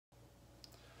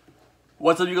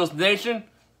What's up, Eagles Nation?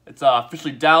 It's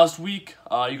officially Dallas week.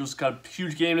 Eagles got a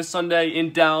huge game this Sunday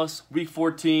in Dallas, week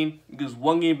 14. Eagles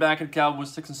one game back at Cowboys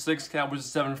 6-6. Cowboys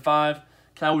 7-5.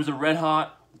 Cowboys are red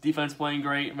hot. Defense playing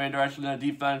great. Main direction in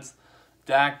the defense.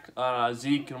 Dak,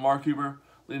 Zeke, and Mark Cooper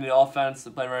leading the offense.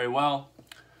 They play very well.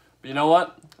 But you know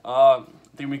what? I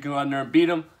think we can go out there and beat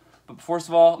them. But first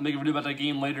of all, I'll make a video about that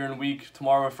game later in the week,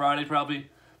 tomorrow or Friday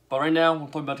probably. But right now, we're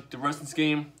talking about the Redskins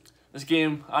game. This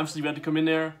game, obviously, we had to come in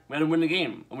there. We had to win the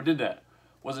game, and we did that.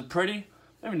 Was it pretty?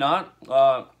 Maybe not.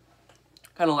 Kind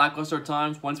of lackluster at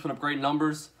times. Wentz put up great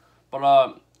numbers, but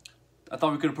I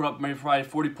thought we could have put up maybe probably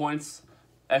 40 points.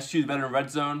 SQ is better in red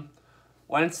zone.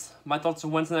 Wentz, my thoughts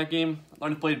on Wentz in that game, I thought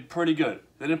he played pretty good.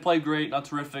 They didn't play great, not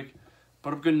terrific.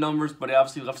 Put up good numbers, but he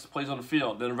obviously left some plays on the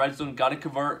field. Then the red zone, got to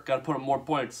convert, got to put up more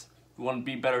points. We want to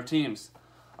beat better teams.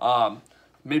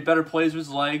 Made better plays with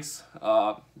his legs,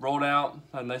 rolled out,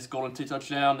 had a nice golden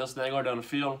touchdown, Nelson Aguilar down the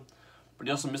field. But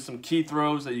he also missed some key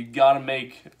throws that you got to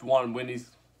make if you want to win these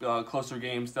closer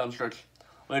games down the stretch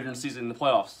later in the season in the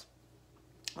playoffs.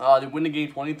 They win the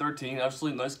game 20-13,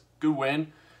 obviously nice, good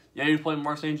win. Yeah, you played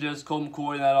Mark St. Just, Colt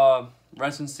McCoy, that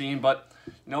Redskins team, but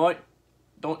you know what?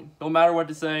 Don't matter what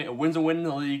to say, a win's a win in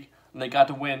the league, and they got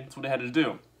to win. That's what they had to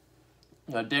do.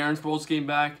 Darren Sproles came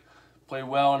back, played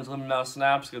well in his limited amount of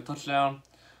snaps, got a touchdown.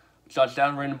 Josh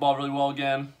Downs ran the ball really well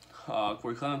again.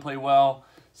 Corey Clement played well.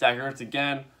 Zach Ertz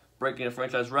again, breaking a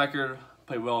franchise record,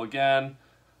 played well again.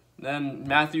 Then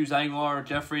Matthews, Aguilar,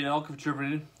 Jeffrey, they all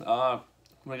contributed. When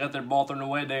they got their ball thrown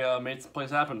away, they made some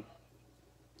plays happen.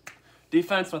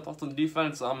 Defense, my thoughts on the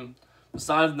defense.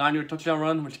 Besides the 9-yard touchdown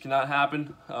run, which cannot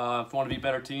happen if you want to beat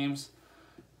better teams.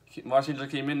 Mark St.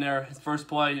 Just came in there, his first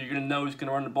play, you're going to know he's going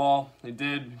to run the ball. He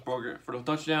did, broke it for the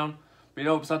touchdown. But you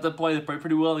know, besides that play, they played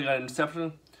pretty well. They got an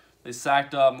interception. They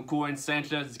sacked McCoy and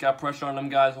Sanchez. He's got pressure on them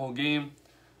guys the whole game.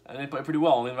 And they played pretty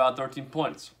well, only about 13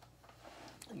 points.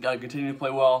 Got to continue to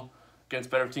play well against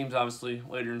better teams, obviously,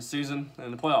 later in the season and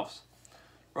in the playoffs.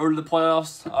 Road to the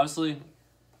playoffs, obviously.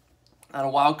 And a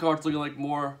wild card's looking like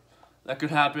more that could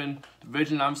happen.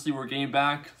 Division, obviously, we're game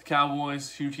back. The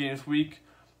Cowboys, huge game this week.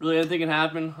 Really, anything can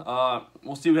happen.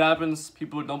 We'll see what happens.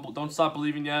 People don't stop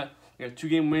believing yet. We got a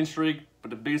 2-game win streak, but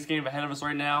the biggest game ahead of us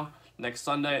right now, next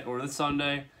Sunday, or this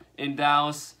Sunday, in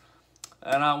Dallas.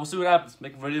 And we'll see what happens.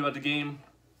 Make a video about the game.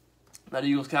 That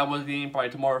Eagles-Cowboys game,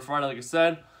 probably tomorrow or Friday, like I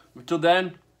said. Until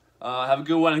then, have a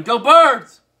good one, and go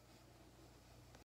Birds!